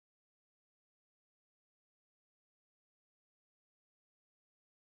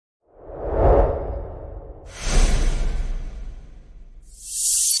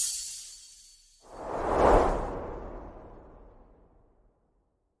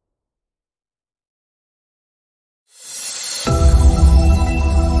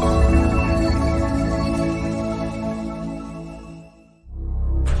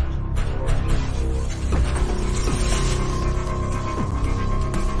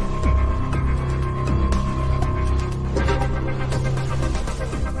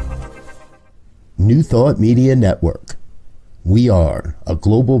New Thought Media Network. We are a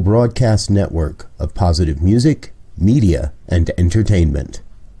global broadcast network of positive music, media, and entertainment,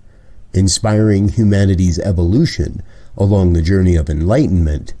 inspiring humanity's evolution along the journey of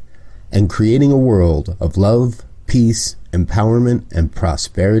enlightenment and creating a world of love, peace, empowerment, and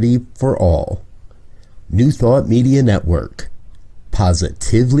prosperity for all. New Thought Media Network.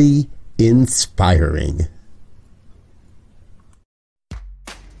 Positively inspiring.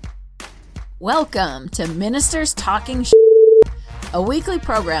 Welcome to Ministers Talking a weekly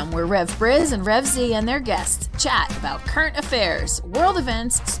program where Rev Briz and Rev Z and their guests chat about current affairs, world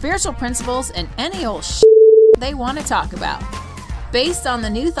events, spiritual principles, and any old they want to talk about. Based on the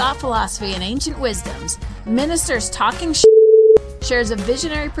New Thought philosophy and ancient wisdoms, Ministers Talking shares a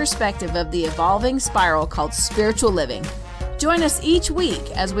visionary perspective of the evolving spiral called spiritual living. Join us each week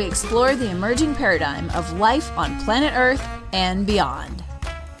as we explore the emerging paradigm of life on planet Earth and beyond.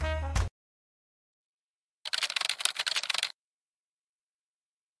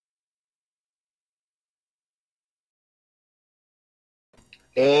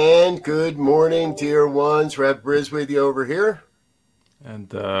 And good morning, dear ones. Rev Briz with you over here.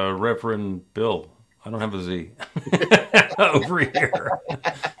 And Reverend Bill. I don't have a Z. Over here.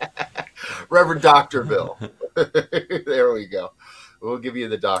 Reverend Dr. Bill. There we go. We'll give you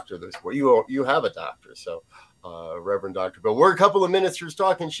the doctor this morning. You have a doctor, so Reverend Dr. Bill. We're a couple of ministers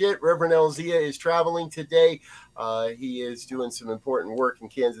talking shit. Reverend Elzia is traveling today. He is doing some important work in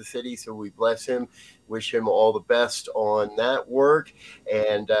Kansas City, so we bless him. Wish him all the best on that work.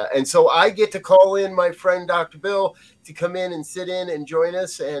 And so I get to call in my friend Dr. Bill to come in and sit in and join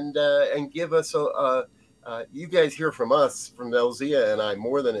us and give us you guys hear from us, from Elzia and I,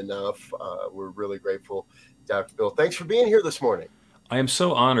 more than enough. We're really grateful, Dr. Bill. Thanks for being here this morning. I am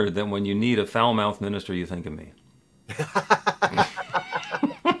so honored that when you need a foul-mouthed minister, you think of me.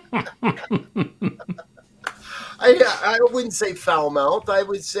 I wouldn't say foul-mouthed. I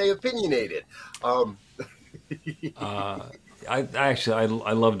would say opinionated. I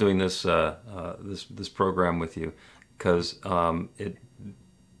love doing this this program with you because it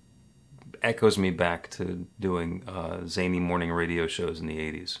echoes me back to doing zany morning radio shows in the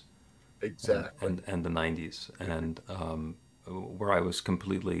 80s. Exactly. And the 90s. And where I was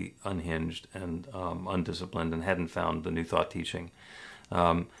completely unhinged and undisciplined and hadn't found the New Thought teaching.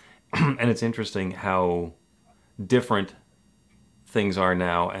 And it's interesting how different things are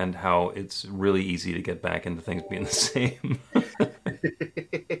now and how it's really easy to get back into things being the same.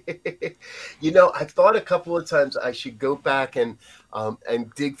 I've thought a couple of times I should go back and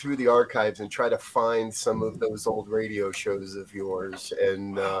dig through the archives and try to find some of those old radio shows of yours.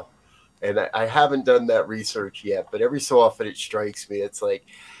 And I haven't done that research yet, but every so often it strikes me. It's like,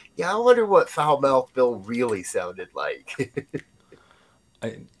 yeah, I wonder what foul-mouthed Bill really sounded like.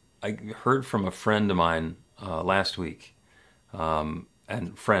 I heard from a friend of mine last week, and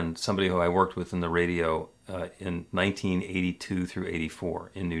somebody who I worked with in the radio in 1982 through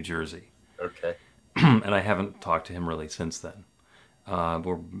 84 in New Jersey. Okay. And I haven't talked to him really since then.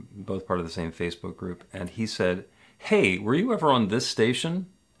 We're both part of the same Facebook group. And he said, hey, were you ever on this station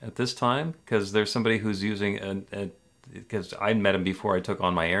at this time? Because there's somebody who's using because I'd met him before I took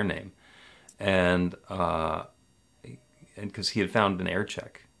on my air name. And because he had found an air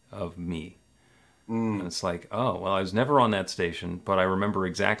check of me. And it's like, oh, well, I was never on that station, but I remember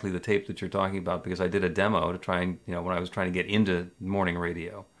exactly the tape that you're talking about because I did a demo to try and, when I was trying to get into morning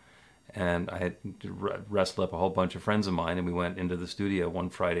radio. And I had wrestled up a whole bunch of friends of mine, and we went into the studio one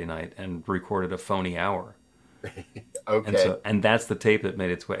Friday night and recorded a phony hour. Okay. And that's the tape that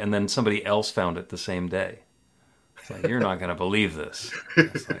made its way. And then somebody else found it the same day. It's like, you're not going to believe this.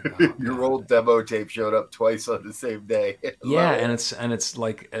 It's like, oh, your old demo tape showed up twice on the same day. Yeah, and it's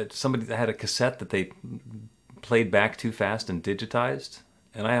like somebody that had a cassette that they played back too fast and digitized.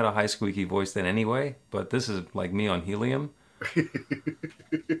 And I had a high squeaky voice then anyway, but this is like me on helium.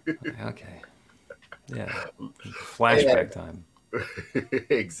 Okay. Yeah. Flashback time.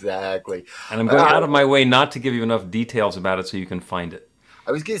 Exactly. And I'm going out of my way not to give you enough details about it so you can find it.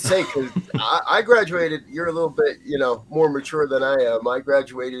 I was going to say, because I graduated, you're a little bit, more mature than I am. I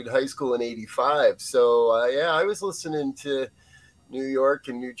graduated high school in 85. So, I was listening to New York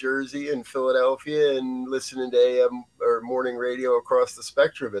and New Jersey and Philadelphia and listening to AM or morning radio across the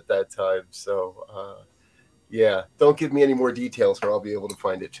spectrum at that time. So, don't give me any more details or I'll be able to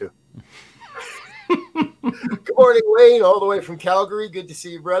find it too. Good morning, Wayne, all the way from Calgary. Good to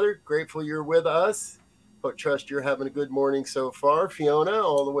see you, brother. Grateful you're with us. Trust you're having a good morning so far. Fiona,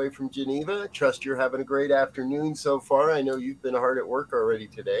 all the way from Geneva. Trust you're having a great afternoon so far. I know you've been hard at work already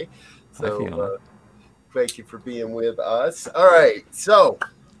today. So thank you for being with us. All right. So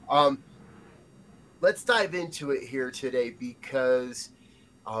let's dive into it here today because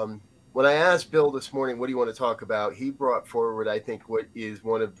when I asked Bill this morning, what do you want to talk about? He brought forward, I think, what is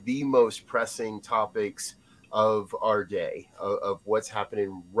one of the most pressing topics of our day, of what's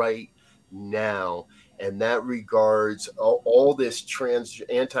happening right now. And that regards all this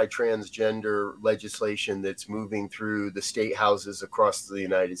anti-transgender legislation that's moving through the state houses across the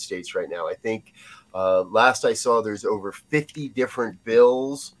United States right now. I think last I saw, there's over 50 different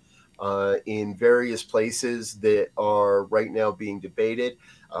bills in various places that are right now being debated.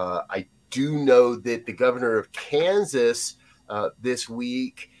 I do know that the governor of Kansas this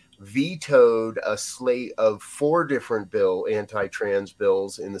week vetoed a slate of 4 different anti-trans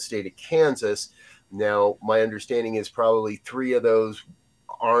bills in the state of Kansas. Now, my understanding is probably 3 of those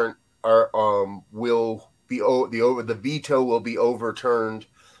will be the veto will be overturned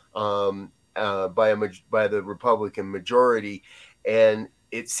by the Republican majority, and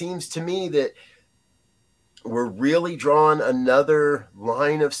it seems to me that we're really drawing another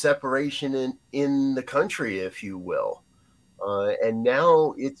line of separation in the country, if you will. And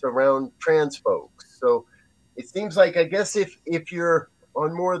now it's around trans folks. So it seems like, I guess, if you're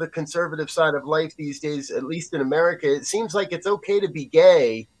on more of the conservative side of life these days, at least in America, it seems like it's okay to be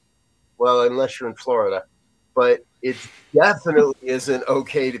gay. Well, unless you're in Florida, but it definitely isn't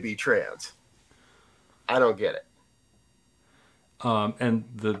okay to be trans. I don't get it. And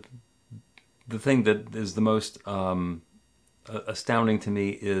the thing that is the most astounding to me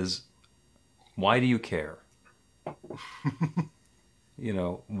is, why do you care?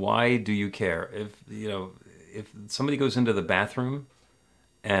 Why do you care? If somebody goes into the bathroom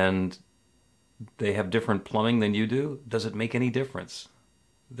and they have different plumbing than you do, does it make any difference?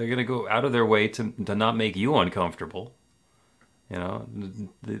 They're going to go out of their way to not make you uncomfortable.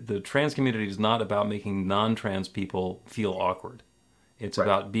 The trans community is not about making non-trans people feel awkward. It's right.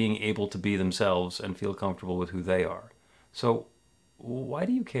 About being able to be themselves and feel comfortable with who they are. So why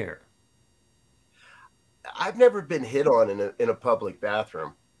do you care? I've never been hit on in a public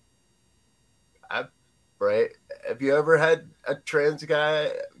bathroom. Right? Have you ever had a trans guy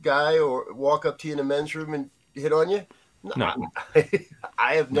or walk up to you in a men's room and hit on you? No.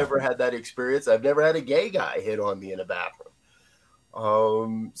 I have never had that experience. I've never had a gay guy hit on me in a bathroom.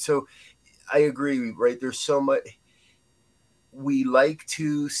 So I agree, right? There's so much. We like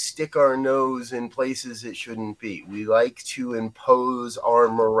to stick our nose in places it shouldn't be. We like to impose our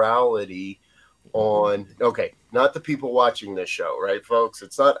morality on, not the people watching this show, right, folks?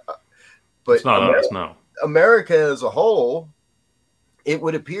 It's not, but it's not us, no. America as a whole, it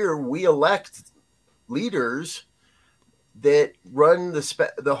would appear we elect leaders that run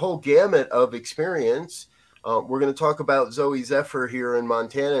the whole gamut of experience. We're going to talk about Zoe Zephyr here in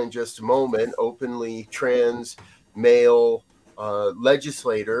Montana in just a moment, openly trans male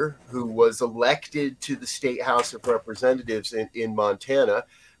legislator who was elected to the State House of Representatives in Montana,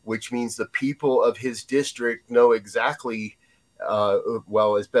 which means the people of his district know exactly,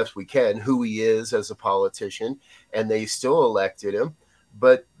 as best we can, who he is as a politician, and they still elected him.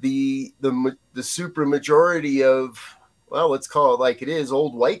 But the super majority of, let's call it like it is,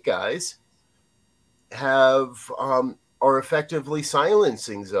 old white guys are effectively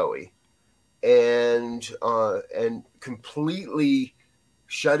silencing Zoe and completely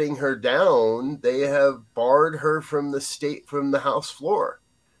shutting her down. They have barred her from the House floor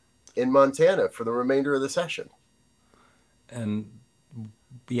in Montana for the remainder of the session. And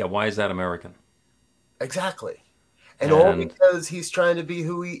why is that American? Exactly. And all because he's trying to be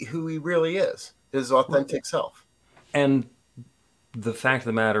who he really is, his authentic self. And the fact of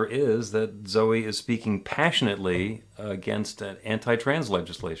the matter is that Zoe is speaking passionately against anti-trans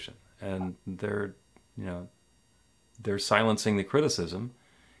legislation, and they're silencing the criticism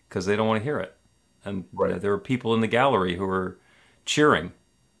because they don't want to hear it. And right. There are people in the gallery who are cheering,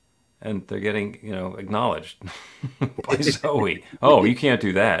 and they're getting acknowledged by Zoe. Oh, you can't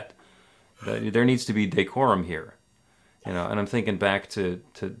do that. There needs to be decorum here. And I'm thinking back to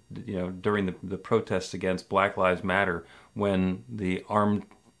during the protests against Black Lives Matter, when the armed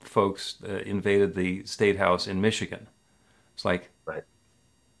folks invaded the State House in Michigan. It's like, right.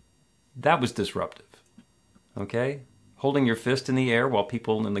 That was disruptive. Okay? Holding your fist in the air while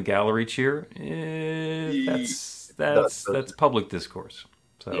people in the gallery cheer, that's public discourse.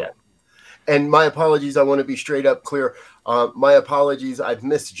 So. Yeah. And my apologies, I want to be straight up clear. My apologies, I've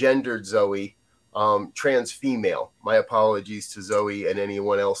misgendered Zoe. Trans female. My apologies to Zoe and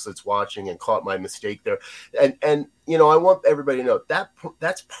anyone else that's watching and caught my mistake there. And I want everybody to know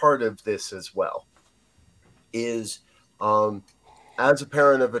that's part of this as well. Is as a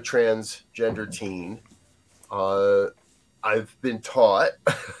parent of a transgender teen, I've been taught.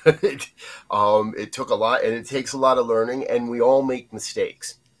 It took a lot, and it takes a lot of learning, and we all make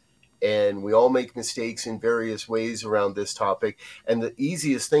mistakes. And we all make mistakes in various ways around this topic. And the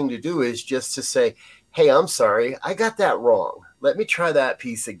easiest thing to do is just to say, hey, I'm sorry, I got that wrong. Let me try that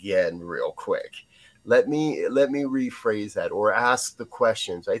piece again real quick. Let me rephrase that, or ask the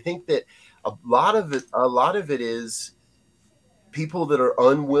questions. I think that a lot of it is people that are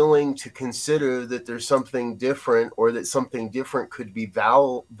unwilling to consider that there's something different, or that something different could be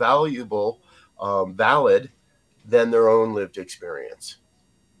valuable, valid than their own lived experience.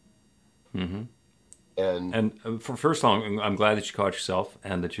 Mm-hmm. And for first of all, I'm glad that you caught yourself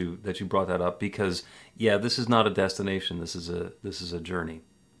and that you brought that up, because this is not a destination. This is a journey.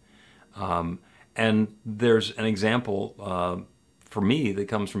 And there's an example for me that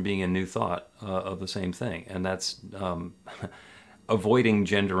comes from being in New Thought of the same thing, and that's avoiding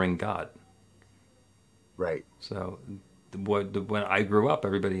gendering God. right. So when I grew up,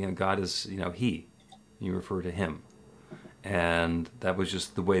 everybody, God is, he. You refer to him, and that was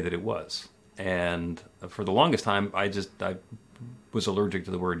just the way that it was. And for the longest time, I was allergic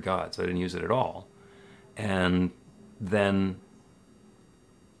to the word God, so I didn't use it at all. And then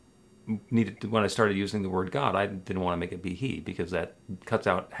when I started using the word God, I didn't want to make it be he, because that cuts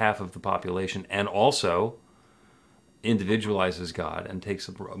out half of the population and also individualizes God and takes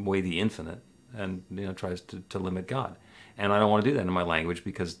away the infinite, and tries to limit God. And I don't want to do that in my language,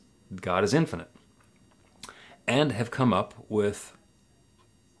 because God is infinite. And have come up with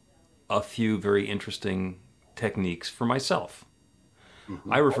a few very interesting techniques for myself.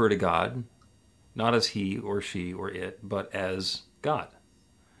 Mm-hmm. I refer to God not as he or she or it, but as God.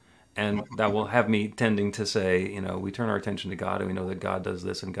 And that will have me tending to say, we turn our attention to God, and we know that God does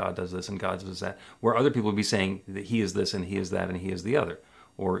this and God does this and God does that, where other people will be saying that he is this and he is that and he is the other,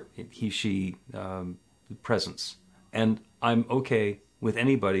 or he, she, presence. And I'm okay with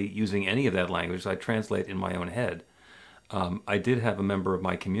anybody using any of that language. I translate in my own head. I did have a member of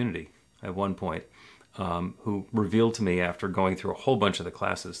my community at one point who revealed to me, after going through a whole bunch of the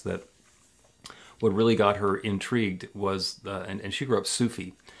classes, that what really got her intrigued was, and she grew up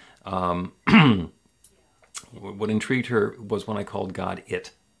Sufi, what intrigued her was when I called God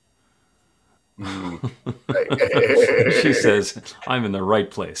it. She says, I'm in the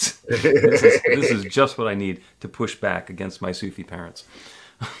right place. This is just what I need to push back against my Sufi parents.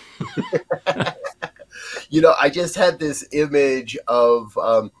 I just had this image of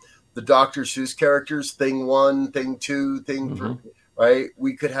the Dr. Seuss characters, thing 1, thing 2, thing 3, right?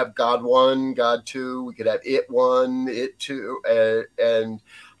 We could have God 1, God 2, we could have it 1, it 2,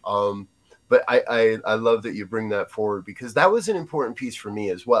 but I love that you bring that forward, because that was an important piece for me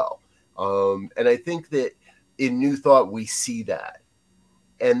as well. And I think that in New Thought we see that,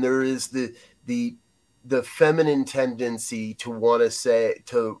 and there is the feminine tendency to want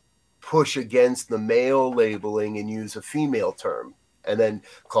to push against the male labeling and use a female term, and then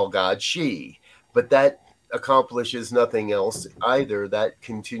call God she. But that accomplishes nothing else either. That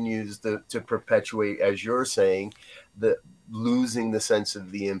continues to perpetuate, as you're saying, the losing the sense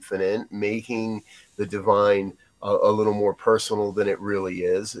of the infinite, making the divine a little more personal than it really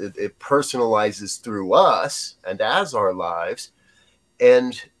is. It personalizes through us and as our lives.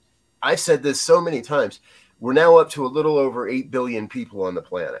 And I've said this so many times, we're now up to a little over 8 billion people on the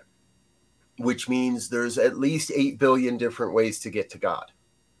planet, which means there's at least 8 billion different ways to get to God,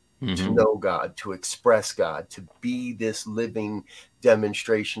 to know God, to express God, to be this living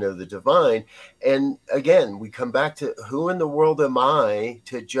demonstration of the divine. And again, we come back to, who in the world am I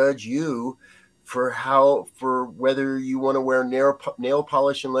to judge you for whether you want to wear nail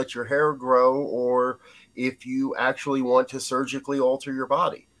polish and let your hair grow, or if you actually want to surgically alter your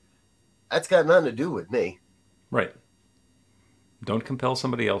body? That's got nothing to do with me. Right. Don't compel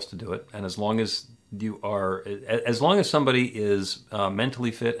somebody else to do it. And as long as somebody is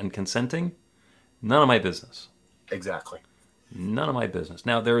mentally fit and consenting, none of my business. Exactly. None of my business.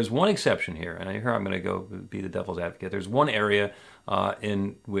 Now, there is one exception here, and here I'm going to go be the devil's advocate. There's one area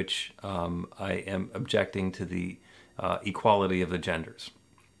in which I am objecting to the equality of the genders,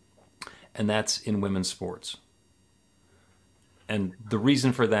 and that's in women's sports. And the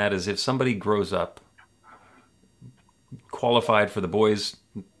reason for that is, if somebody grows up qualified for the boys'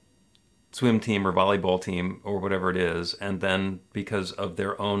 swim team or volleyball team or whatever it is, and then because of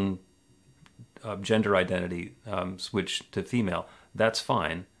their own gender identity switch to female, that's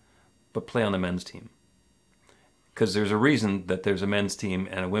fine, but play on the men's team. Because there's a reason that there's a men's team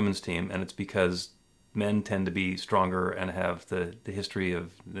and a women's team, and it's because men tend to be stronger and have the history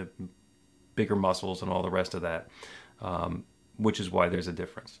of the bigger muscles and all the rest of that, which is why there's a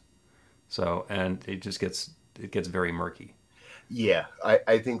difference. So, and it just gets it gets very murky. Yeah,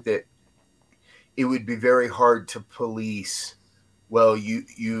 I think that it would be very hard to police. Well,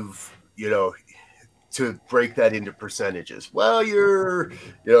 you've to break that into percentages. Well, if you're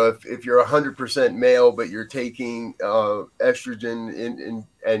 100% male, but you're taking estrogen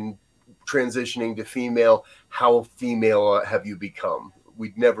and transitioning to female, how female have you become?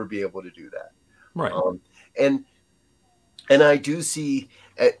 We'd never be able to do that. Right. And I do see.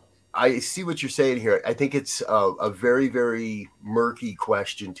 I see what you're saying here. I think it's a very, very murky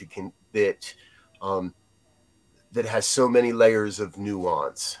question that has so many layers of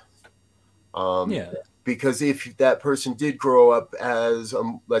nuance. Because if that person did grow up as,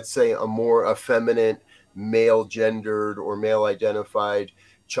 let's say, a more effeminate, male-gendered or male-identified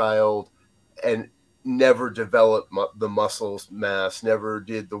child, and never developed the muscle mass, never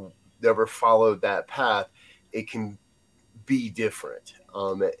followed that path, it can be different.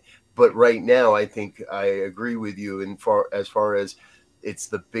 But right now, I think I agree with you as far as it's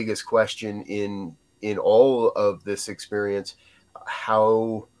the biggest question in all of this experience.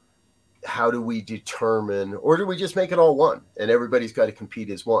 How do we determine, or do we just make it all one and everybody's got to compete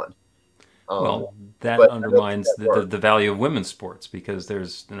as one? Well, that undermines the value of women's sports, because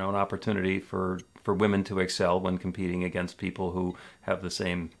there's an opportunity for women to excel when competing against people who have the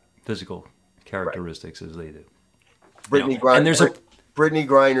same physical characteristics as they do. Brittany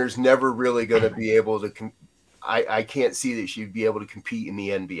Griner's never really going to be able to. I can't see that she'd be able to compete in the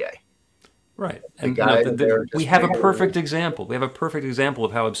NBA. Right, and we have a perfect example. We have a perfect example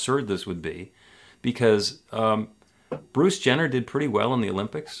of how absurd this would be, because Bruce Jenner did pretty well in the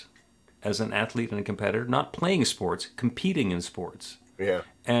Olympics as an athlete and a competitor, not playing sports, competing in sports. Yeah.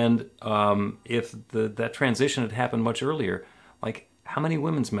 And if that transition had happened much earlier, like how many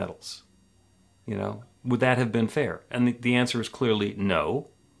women's medals, would that have been fair? And the answer is clearly no.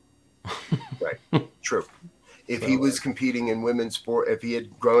 Right. True. If he was competing in women's sport, if he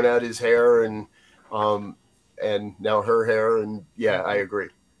had grown out his hair and now her hair, and I agree.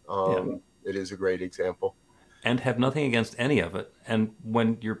 It is a great example. And have nothing against any of it. And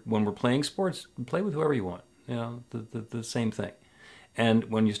when we're playing sports, play with whoever you want. The same thing. And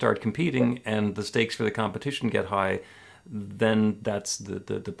when you start competing and the stakes for the competition get high, then that's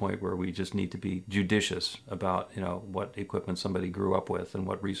the point where we just need to be judicious about what equipment somebody grew up with and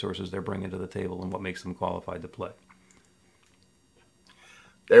what resources they're bringing to the table and what makes them qualified to play.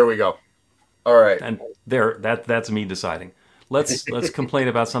 There we go. All right. And that's me deciding. Let's complain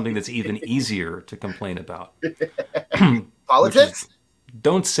about something that's even easier to complain about. Politics?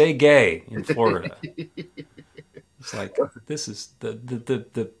 Don't say gay in Florida. It's like this is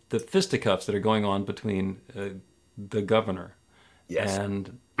the fisticuffs that are going on between the governor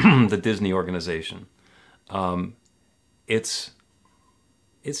and the Disney organization. It's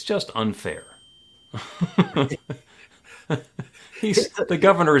just unfair. The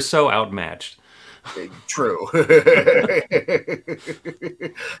governor is so outmatched. True.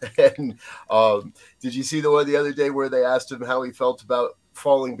 And did you see the one the other day where they asked him how he felt about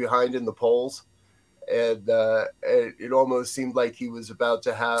falling behind in the polls? And it almost seemed like he was about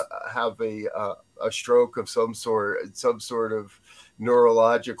to have a stroke of some sort of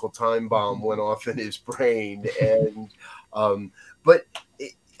neurological time bomb went off in his brain. And but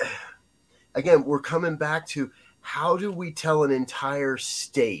again, we're coming back to, how do we tell an entire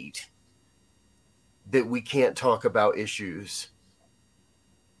state that we can't talk about issues,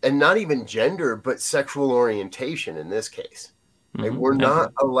 and not even gender, but sexual orientation in this case? Like, we're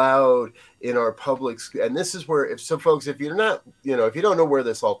not allowed in our public school. And this is where, folks, if you're not, if you don't know where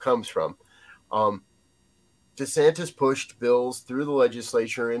this all comes from, DeSantis pushed bills through the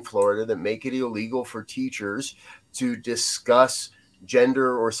legislature in Florida that make it illegal for teachers to discuss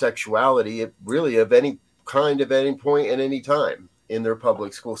gender or sexuality, really of any kind, of any point at any time in their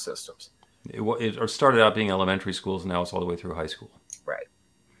public school systems. It started out being elementary schools, and now it's all the way through high school. Right.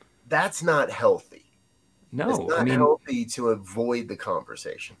 That's not healthy. No, it's not healthy to avoid the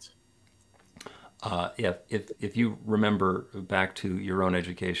conversations. If you remember back to your own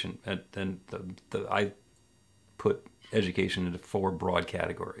education, and I put education into 4 broad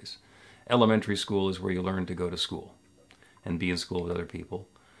categories. Elementary school is where you learn to go to school and be in school with other people.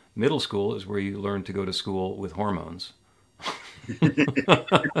 Middle school is where you learn to go to school with hormones.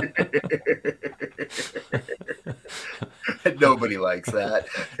 Nobody likes that.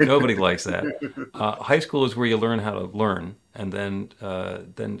 Nobody likes that. High school is where you learn how to learn, and then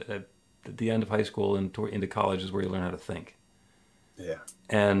at the end of high school and into college is where you learn how to think. Yeah.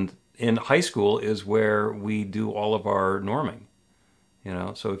 And in high school is where we do all of our norming.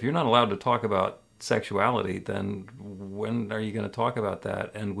 So if you're not allowed to talk about sexuality, then when are you going to talk about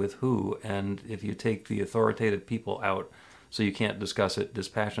that, and with who? And if you take the authoritative people out, so you can't discuss it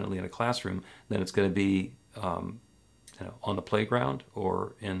dispassionately in a classroom, then it's going to be on the playground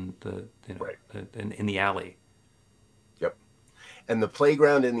or in the Right. in the alley. Yep. And the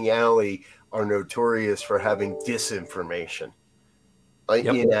playground and the alley are notorious for having disinformation,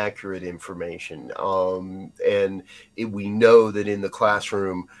 inaccurate information. We know that in the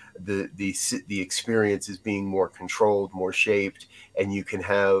classroom, the experience is being more controlled, more shaped, and you can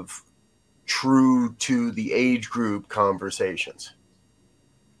have true to the age group conversations.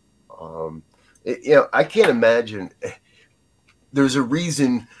 I can't imagine. There's a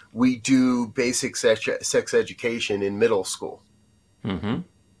reason we do basic sex education in middle school,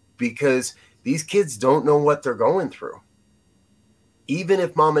 because these kids don't know what they're going through. Even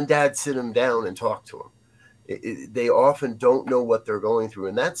if mom and dad sit them down and talk to them, they often don't know what they're going through.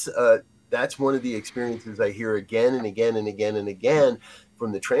 And that's one of the experiences I hear again and again and again and again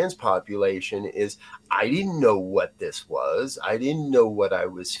from the trans population is, I didn't know what this was. I didn't know what I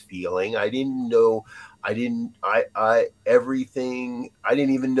was feeling. I didn't know if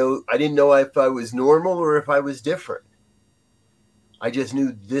I was normal or if I was different. I just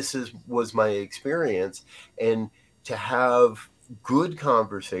knew was my experience. And to have good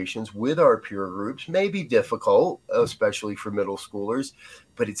conversations with our peer groups may be difficult, especially for middle schoolers,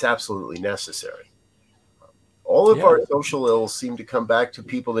 but it's absolutely necessary. All of our social ills seem to come back to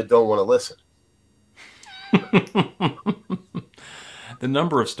people that don't want to listen. The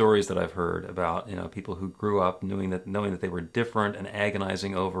number of stories that I've heard about, people who grew up knowing that they were different and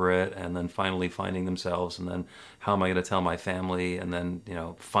agonizing over it, and then finally finding themselves, and then how am I going to tell my family, and then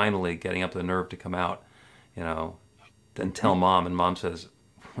finally getting up the nerve to come out, then tell mom, and mom says,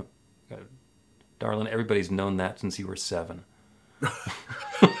 "Darling, everybody's known that since you were 7."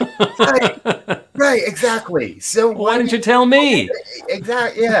 Right, exactly. So why didn't you tell me?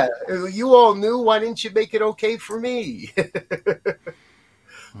 Exactly. Yeah, you all knew. Why didn't you make it okay for me?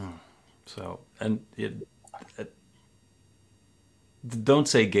 So, and Don't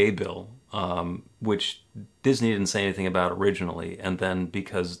Say Gay bill, which Disney didn't say anything about originally, and then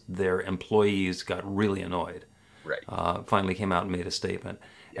because their employees got really annoyed, right, finally came out and made a statement.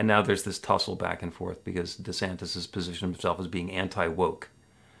 And now there's this tussle back and forth because DeSantis has positioned himself as being anti-woke,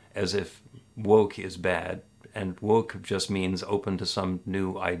 as if woke is bad, and woke just means open to some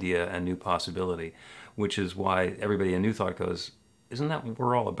new idea and new possibility, which is why everybody in New Thought goes, isn't that what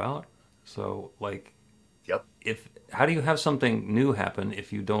we're all about? So, yep. How do you have something new happen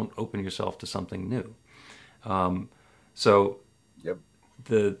if you don't open yourself to something new? Yep.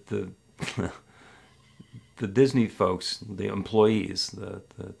 The the Disney folks, the employees, the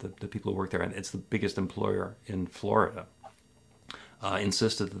people who work there, and it's the biggest employer in Florida,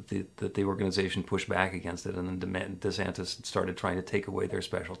 insisted that the organization push back against it, and then DeSantis started trying to take away their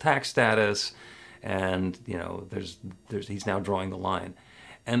special tax status, and he's now drawing the line,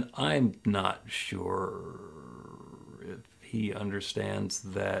 and I'm not sure if he understands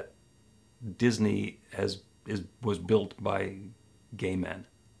that Disney was built by gay men.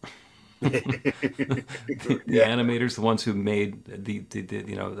 The animators, the ones who made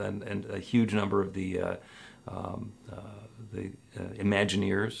and a huge number of the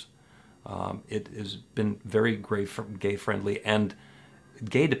Imagineers. It has been very gay friendly and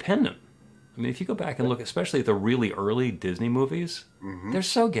gay dependent. I mean, if you go back and look, especially at the really early Disney movies, they're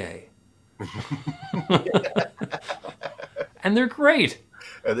so gay. And they're great.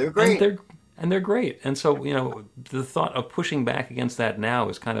 And they're great. And they're great. And so, the thought of pushing back against that now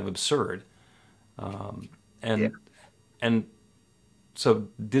is kind of absurd. And so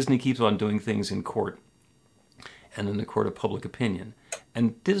Disney keeps on doing things in court and in the court of public opinion.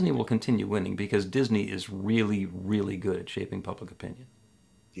 And Disney will continue winning because Disney is really, really good at shaping public opinion.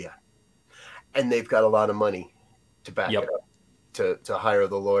 Yeah. And they've got a lot of money to back it up, to hire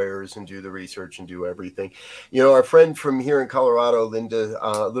the lawyers and do the research and do everything. Our friend from here in Colorado, Linda,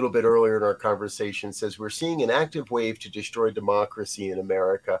 a little bit earlier in our conversation says, we're seeing an active wave to destroy democracy in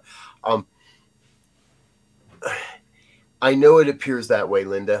America. I know it appears that way,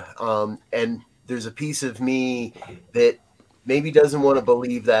 Linda. And there's a piece of me that maybe doesn't want to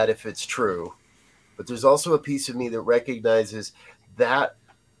believe that if it's true. But there's also a piece of me that recognizes that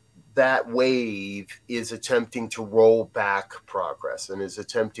wave is attempting to roll back progress and is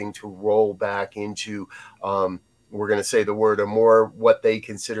attempting to roll back into, we're going to say the word, a more what they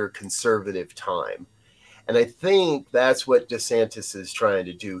consider conservative time. And I think that's what DeSantis is trying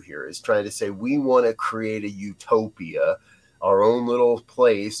to do here, is trying to say, we want to create a utopia, our own little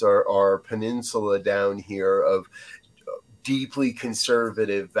place, our peninsula down here of deeply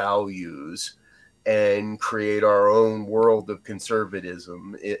conservative values and create our own world of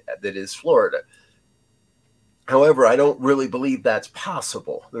conservatism that is Florida. However, I don't really believe that's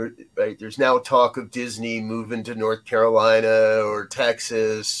possible. There's now talk of Disney moving to North Carolina or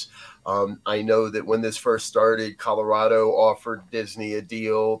Texas. I know that when this first started, Colorado offered Disney a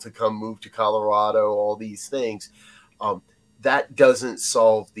deal to come move to Colorado, all these things. That doesn't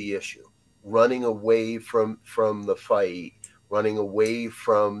solve the issue. Running away from the fight, running away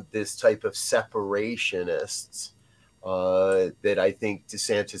from this type of separationists that I think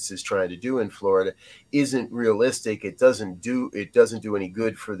DeSantis is trying to do in Florida isn't realistic. It doesn't do any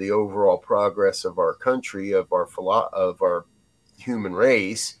good for the overall progress of our country, of our human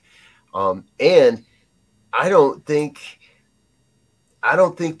race. And I don't think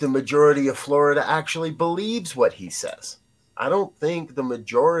the majority of Florida actually believes what he says. I don't think the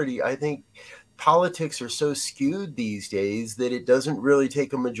majority. I think politics are so skewed these days that it doesn't really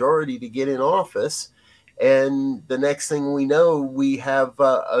take a majority to get in office. And the next thing we know, we have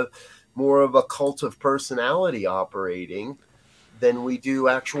more of a cult of personality operating than we do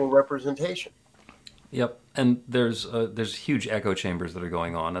actual representation. Yep, and there's huge echo chambers that are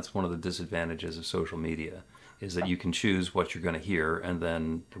going on. That's one of the disadvantages of social media, is that you can choose what you're going to hear, and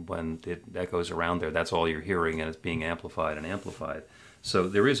then when it echoes around there, that's all you're hearing, and it's being amplified and amplified. So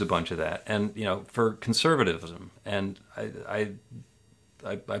there is a bunch of that, and for conservatism, and I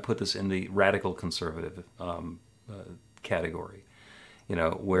put this in the radical conservative category,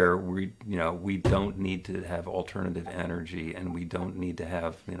 where we don't need to have alternative energy, and we don't need to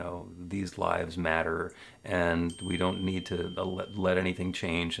have, these lives matter, and we don't need to let anything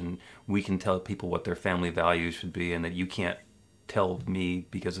change, and we can tell people what their family values should be, and that you can't tell me,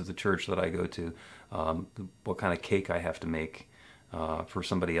 because of the church that I go to, what kind of cake I have to make for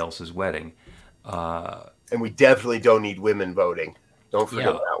somebody else's wedding. And we definitely don't need women voting. Don't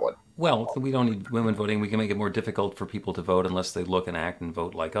forget that one. Well, we don't need women voting. We can make it more difficult for people to vote unless they look and act and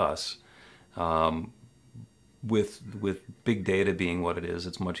vote like us. With big data being what it is,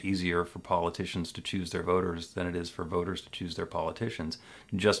 it's much easier for politicians to choose their voters than it is for voters to choose their politicians,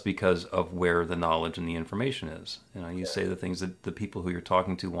 just because of where the knowledge and the information is. You say the things that the people who you're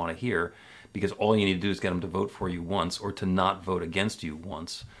talking to want to hear, because all you need to do is get them to vote for you once, or to not vote against you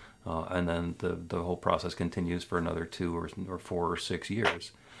once. And then the whole process continues for another 2 or 4 or 6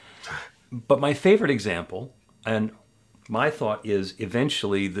 years. But my favorite example, and my thought is,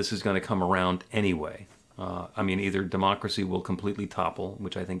 eventually this is going to come around anyway. Either democracy will completely topple,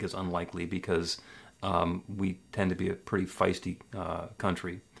 which I think is unlikely, because we tend to be a pretty feisty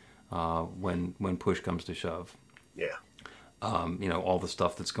country when push comes to shove. Yeah. All the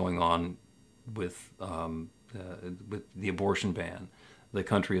stuff that's going on with the abortion ban. The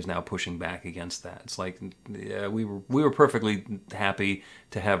country is now pushing back against that. It's like, we were perfectly happy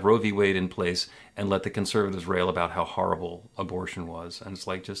to have Roe v. Wade in place and let the conservatives rail about how horrible abortion was. And it's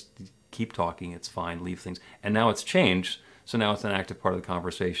like, just keep talking, it's fine, leave things. And now it's changed, so now it's an active part of the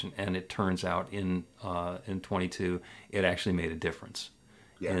conversation. And it turns out in 22, it actually made a difference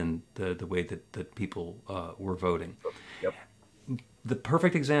in the way that people were voting. Yep. The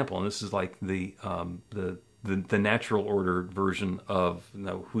perfect example, and this is like the natural order version of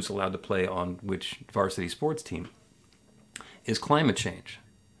who's allowed to play on which varsity sports team, is climate change.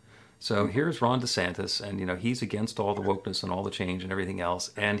 So here's Ron DeSantis, and he's against all the wokeness and all the change and everything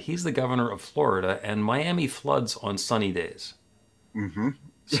else, and he's the governor of Florida, and Miami floods on sunny days. Mm-hmm.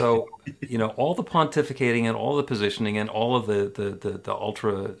 So all the pontificating and all the positioning and all of the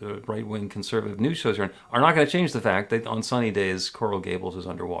ultra right-wing conservative news shows are not going to change the fact that on sunny days Coral Gables is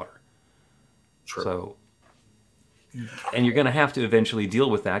underwater. True. So. And you're going to have to eventually deal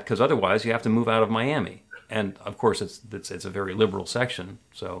with that, because otherwise you have to move out of Miami. And of course, it's a very liberal section.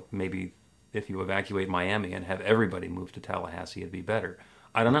 So maybe if you evacuate Miami and have everybody move to Tallahassee, it'd be better.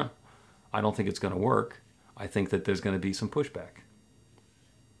 I don't know. I don't think it's going to work. I think that there's going to be some pushback.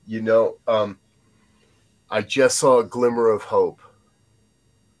 I just saw a glimmer of hope.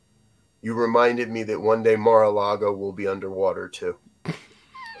 You reminded me that one day Mar-a-Lago will be underwater too.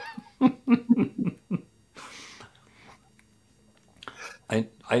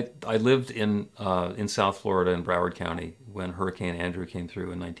 I lived in South Florida in Broward County when Hurricane Andrew came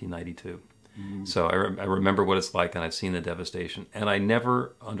through in 1992. Mm. So I remember what it's like, and I've seen the devastation. And I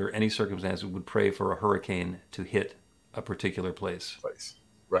never, under any circumstances, would pray for a hurricane to hit a particular place.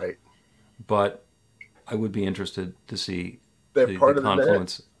 Right. But I would be interested to see the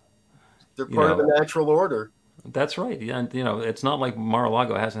confluence. They're part of the natural order. That's right. Yeah, and, it's not like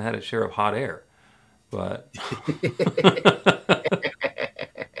Mar-a-Lago hasn't had its share of hot air, but.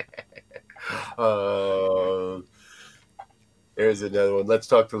 There's is another one. Let's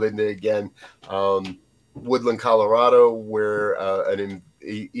talk to Linda again. Woodland, Colorado, where an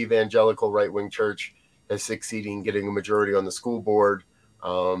evangelical right-wing church is succeeding in getting a majority on the school board.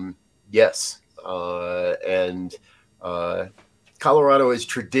 Yes. And Colorado has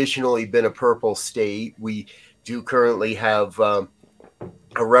traditionally been a purple state. We do currently have a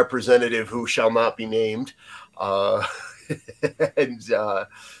representative who shall not be named, and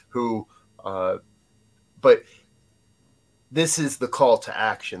who, but this is the call to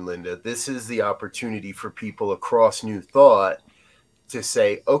action, Linda. This is the opportunity for people across New Thought to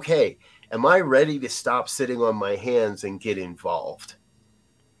say, okay, am I ready to stop sitting on my hands and get involved?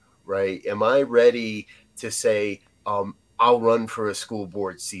 Right? Am I ready to say, I'll run for a school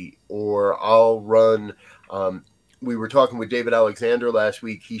board seat, or I'll run. We were talking with David Alexander last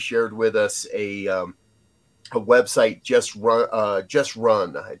week. He shared with us a website, Just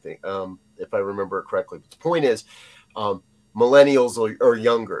Run, I think, if I remember it correctly. But the point is, millennials or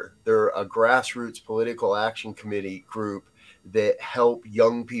younger, they're a grassroots political action committee group that help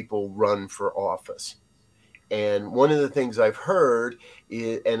young people run for office. And one of the things I've heard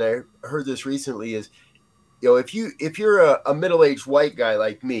is, and I heard this recently, is, if you're a middle-aged white guy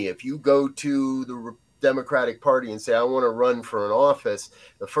like me, if you go to the Democratic Party and say, I want to run for an office,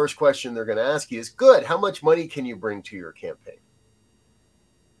 the first question they're going to ask you is, good, how much money can you bring to your campaign?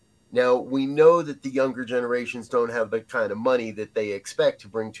 Now, we know that the younger generations don't have the kind of money that they expect to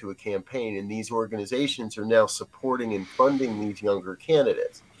bring to a campaign, and these organizations are now supporting and funding these younger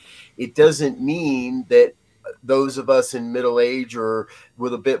candidates. It doesn't mean that those of us in middle age or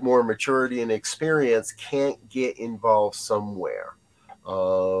with a bit more maturity and experience can't get involved somewhere.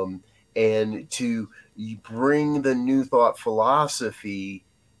 And to bring the New Thought philosophy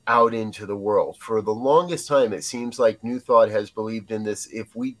out into the world. For the longest time, it seems like New Thought has believed in this.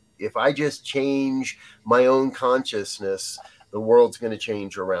 If I just change my own consciousness, the world's going to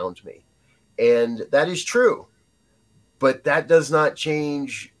change around me. And that is true. But that does not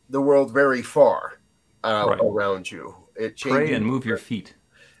change the world very far around you. It changes. Pray and move your feet.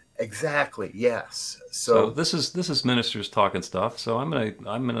 Exactly. Yes. So this is ministers talking stuff. So I'm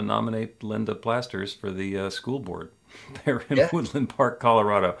gonna nominate Linda Plasters for the school board there in Woodland Park,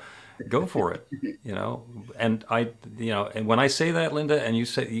 Colorado. Go for it. And and when I say that, Linda, and you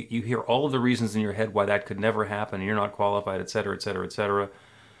say you hear all of the reasons in your head why that could never happen, and you're not qualified, et cetera, et cetera, et cetera,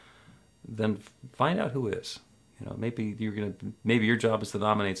 then find out who is. Maybe your job is to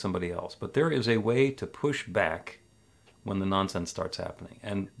nominate somebody else, but there is a way to push back when the nonsense starts happening.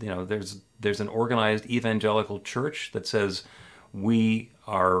 And there's an organized evangelical church that says we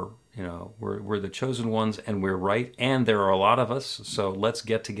are, we're the chosen ones and we're right, and there are a lot of us, so let's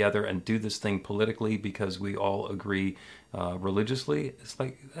get together and do this thing politically because we all agree religiously. It's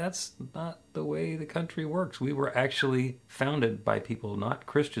like, that's not the way the country works. We were actually founded by people, not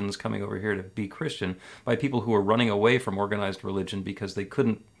Christians coming over here to be Christian, by people who were running away from organized religion because they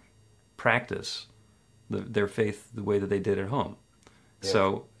couldn't practice their faith the way that they did at home. Yeah.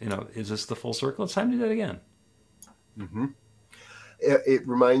 So, is this the full circle? It's time to do that again. Mm-hmm. It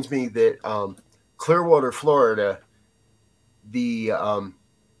reminds me that Clearwater, Florida, the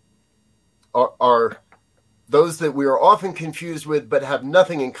are those that we are often confused with but have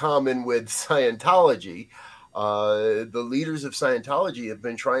nothing in common with Scientology. The leaders of Scientology have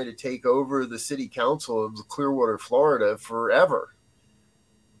been trying to take over the city council of Clearwater, Florida forever.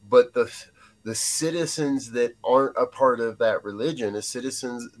 But the citizens that aren't a part of that religion, the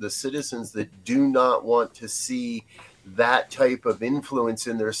citizens that do not want to see that type of influence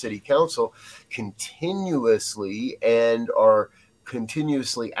in their city council, continuously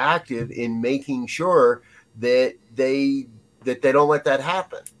active in making sure that they don't let that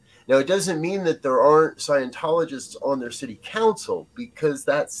happen. Now, it doesn't mean that there aren't Scientologists on their city council, because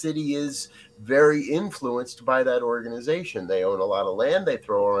that city is very influenced by that organization. They own a lot of land, they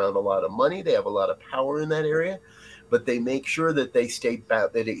throw around a lot of money, they have a lot of power in that area, but they make sure that they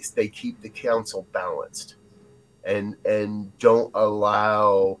they keep the council balanced and don't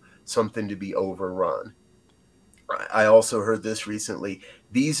allow something to be overrun. I also heard this recently.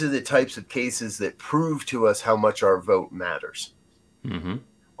 These are the types of cases that prove to us how much our vote matters. Mm-hmm.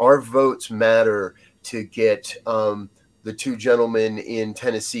 Our votes matter to get the two gentlemen in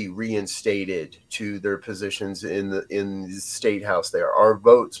Tennessee reinstated to their positions in the state house there. Our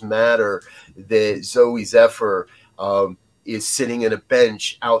votes matter that Zoe Zephyr is sitting in a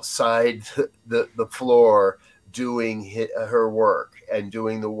bench outside the floor doing her work and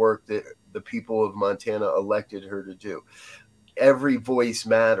doing the work that the people of Montana elected her to do. Every voice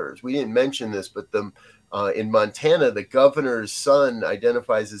matters. We didn't mention this, but the In Montana, the governor's son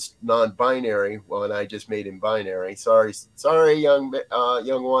identifies as non-binary. Well, and I just made him binary. Sorry, young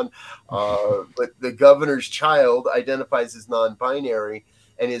one. But the governor's child identifies as non-binary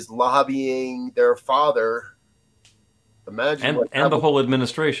and is lobbying their father. Imagine and the whole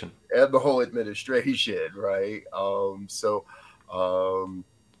administration. And the whole administration, right?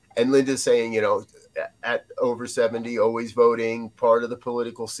 And Linda's saying, at over 70, always voting, part of the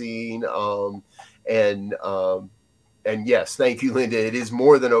political scene. And yes, thank you, Linda. It is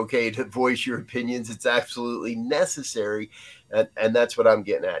more than okay to voice your opinions. It's absolutely necessary. And that's what I'm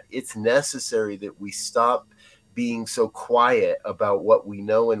getting at. It's necessary that we stop being so quiet about what we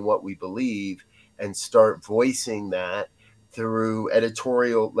know and what we believe and start voicing that through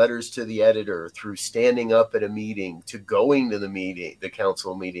editorial letters to the editor, through standing up at a meeting, to going to the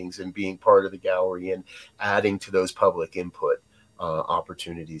council meetings and being part of the gallery and adding to those public input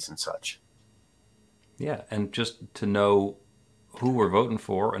opportunities and such. Yeah, and just to know who we're voting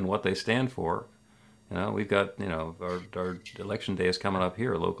for and what they stand for. We've got, our election day is coming up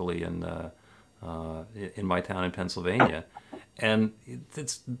here locally in my town in Pennsylvania. And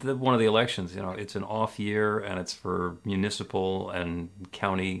it's one of the elections, it's an off year and it's for municipal and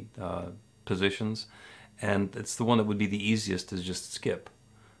county positions. And it's the one that would be the easiest to just skip.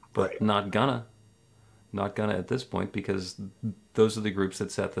 But right. Not gonna at this point, because those are the groups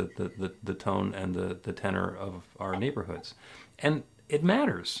that set the tone and the tenor of our neighborhoods. And it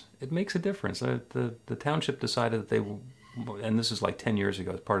matters. It makes a difference. The township decided that they, and this is like 10 years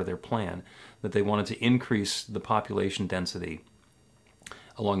ago as part of their plan, that they wanted to increase the population density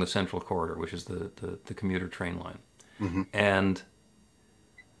along the Central Corridor, which is the commuter train line. Mm-hmm. And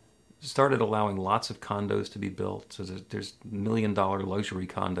started allowing lots of condos to be built. So there's $1 million luxury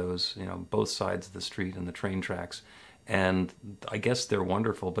condos, both sides of the street and the train tracks. And I guess they're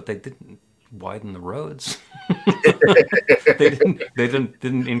wonderful, but they didn't widen the roads. they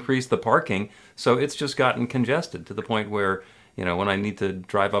didn't increase the parking. So it's just gotten congested to the point where, when I need to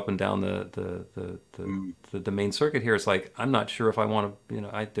drive up and down the main circuit here, it's like, I'm not sure if I want to,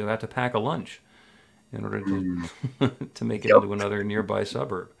 I do have to pack a lunch in order to to make it into another nearby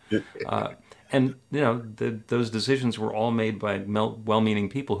suburb. And those decisions were all made by well-meaning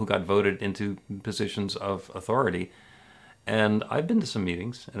people who got voted into positions of authority. And I've been to some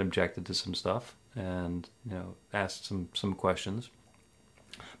meetings and objected to some stuff and asked some questions.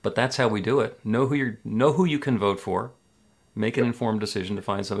 But that's how we do it. Know who you can vote for. Make an informed decision to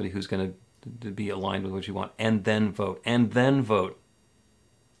find somebody who's going to be aligned with what you want, and then vote. And then vote.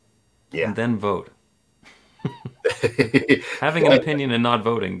 Yeah. And then vote. Having an opinion and not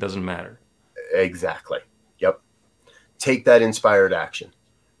voting doesn't matter. Exactly. Yep. Take that inspired action,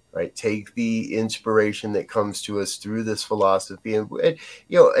 right? Take the inspiration that comes to us through this philosophy. And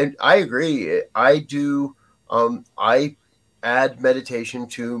I agree. I do. I add meditation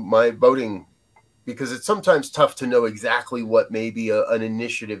to my voting, because it's sometimes tough to know exactly what maybe an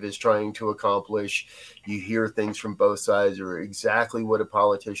initiative is trying to accomplish. You hear things from both sides or exactly what a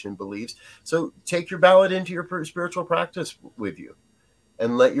politician believes. So take your ballot into your spiritual practice with you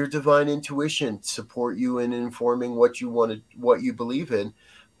and let your divine intuition support you in informing what you believe in,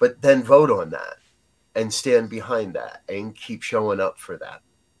 but then vote on that and stand behind that and keep showing up for that.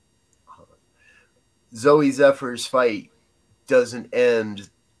 Zoe Zephyr's fight doesn't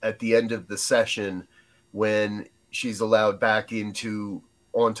end at the end of the session when she's allowed back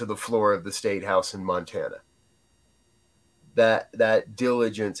onto the floor of the State House in Montana. That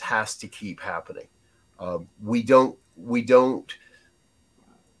diligence has to keep happening. We don't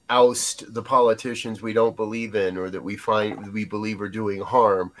oust the politicians we don't believe in or that we believe are doing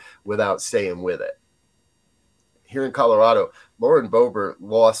harm without staying with it. Here in Colorado, Lauren Boebert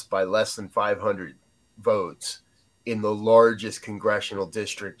lost by less than 500 votes in the largest congressional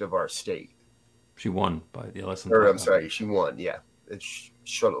district of our state. She won by less than. I'm sorry, she won. Yeah, she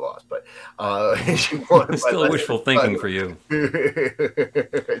should have lost, but she won. It's still wishful thinking for you.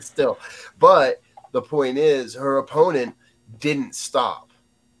 Still, but the point is, her opponent didn't stop.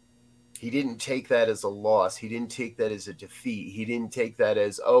 He didn't take that as a loss. He didn't take that as a defeat. He didn't take that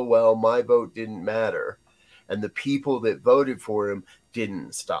as, oh well, my vote didn't matter, and the people that voted for him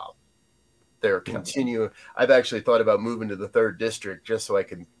didn't stop. They're continuing. I've actually thought about moving to the 3rd district just so I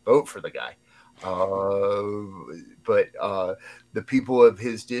can vote for the guy. But the people of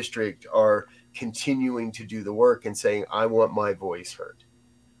his district are continuing to do the work and saying, I want my voice heard.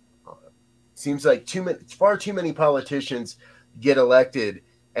 Seems like far too many politicians get elected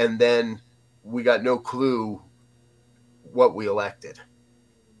and then we got no clue what we elected.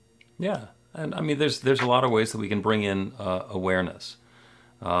 Yeah. And I mean, there's a lot of ways that we can bring in awareness.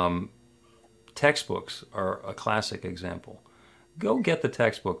 Textbooks are a classic example. Go get the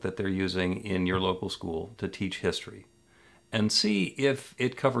textbook that they're using in your local school to teach history and see if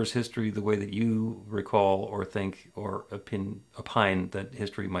it covers history the way that you recall or think or opine that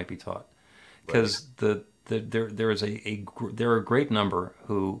history might be taught. Because there are a great number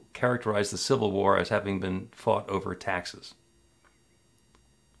who characterize the Civil War as having been fought over taxes.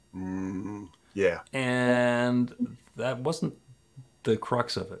 Yeah. And that wasn't the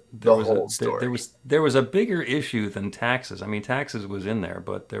crux of it. Whole story. There was a bigger issue than taxes. I mean, taxes was in there,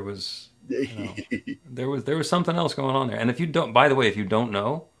 but there was there was something else going on there. And if you don't, by the way, if you don't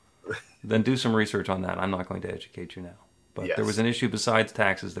know, then do some research on that. I'm not going to educate you now. But there was an issue besides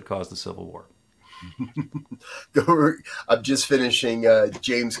taxes that caused the Civil War. I'm just finishing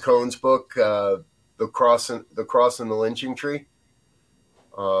James Cone's book, The Cross and the Lynching Tree.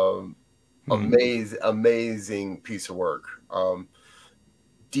 Amazing piece of work.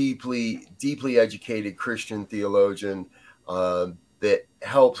 Deeply educated Christian theologian that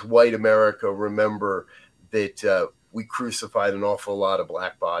helps white America remember that we crucified an awful lot of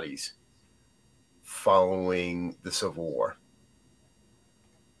black bodies following the Civil War.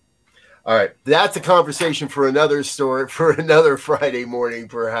 All right, that's a conversation for another story, for another Friday morning,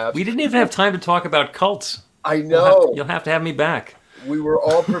 perhaps. We didn't even have time to talk about cults. I know. You'll have to have me back. We were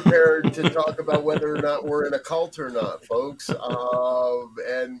all prepared to talk about whether or not we're in a cult or not, folks,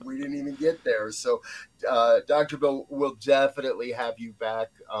 and we didn't even get there. So, Dr. Bill will definitely have you back.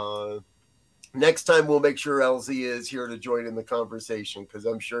 Next time, we'll make sure LZ is here to join in the conversation, because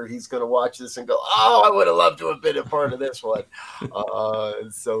I'm sure he's going to watch this and go, "Oh, I would have loved to have been a part of this one."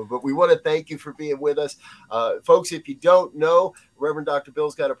 But we want to thank you for being with us, folks. If you don't know, Reverend Dr.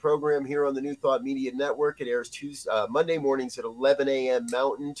 Bill's got a program here on the New Thought Media Network. It airs Monday mornings at 11 a.m.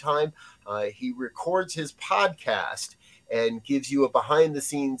 Mountain Time. He records his podcast and gives you a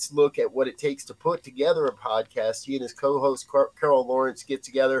behind-the-scenes look at what it takes to put together a podcast. He and his co-host Carol Lawrence get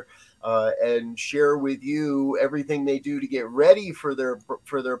together and share with you everything they do to get ready for their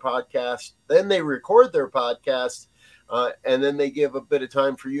podcast. Then they record their podcast, and then they give a bit of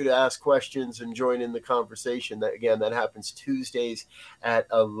time for you to ask questions and join in the conversation. That happens Tuesdays at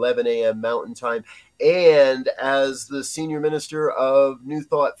 11 a.m. Mountain Time. And as the senior minister of New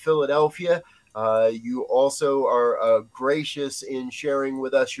Thought Philadelphia, you also are gracious in sharing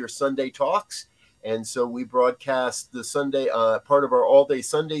with us your Sunday talks. And so we broadcast the Sunday part of our All Day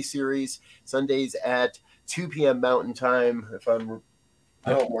Sunday series, Sundays at 2 p.m. Mountain Time.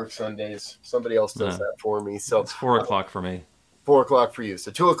 I don't work Sundays. Somebody else does that for me. So it's 4 o'clock for me. 4 o'clock for you. So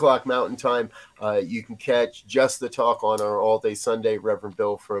 2 o'clock Mountain Time. You can catch Just the Talk on our All Day Sunday. Reverend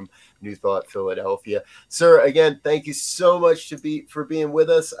Bill from New Thought Philadelphia. Sir, again, thank you so much for being with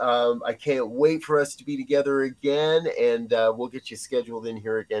us. I can't wait for us to be together again, and we'll get you scheduled in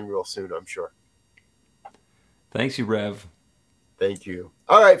here again real soon, I'm sure. Thanks, you, Rev. Thank you.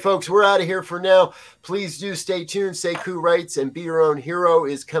 All right, folks, we're out of here for now. Please do stay tuned. Sekou Writes and Be Your Own Hero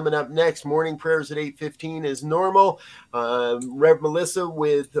is coming up next. Morning prayers at 8:15 is normal. Rev Melissa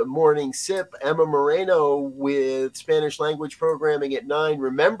with Morning Sip. Emma Moreno with Spanish language programming at 9.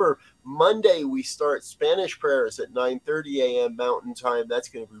 Remember, Monday we start Spanish prayers at 9:30 a.m. Mountain Time. That's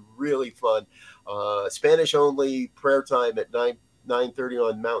going to be really fun. Spanish only prayer time at 9:30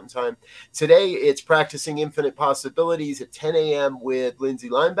 on Mountain Time. Today, it's Practicing Infinite Possibilities at 10 a.m. with Lindsay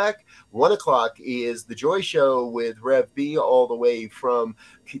Lineback. 1 o'clock is The Joy Show with Rev B all the way from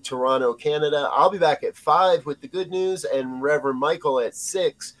Toronto, Canada. I'll be back at 5 with the good news, and Reverend Michael at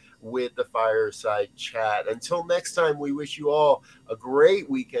 6 with the Fireside Chat. Until next time, we wish you all a great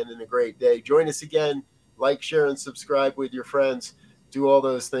weekend and a great day. Join us again. Like, share, and subscribe with your friends. Do all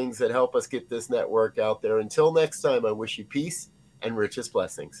those things that help us get this network out there. Until next time, I wish you peace and richest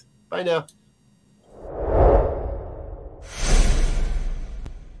blessings. Bye now.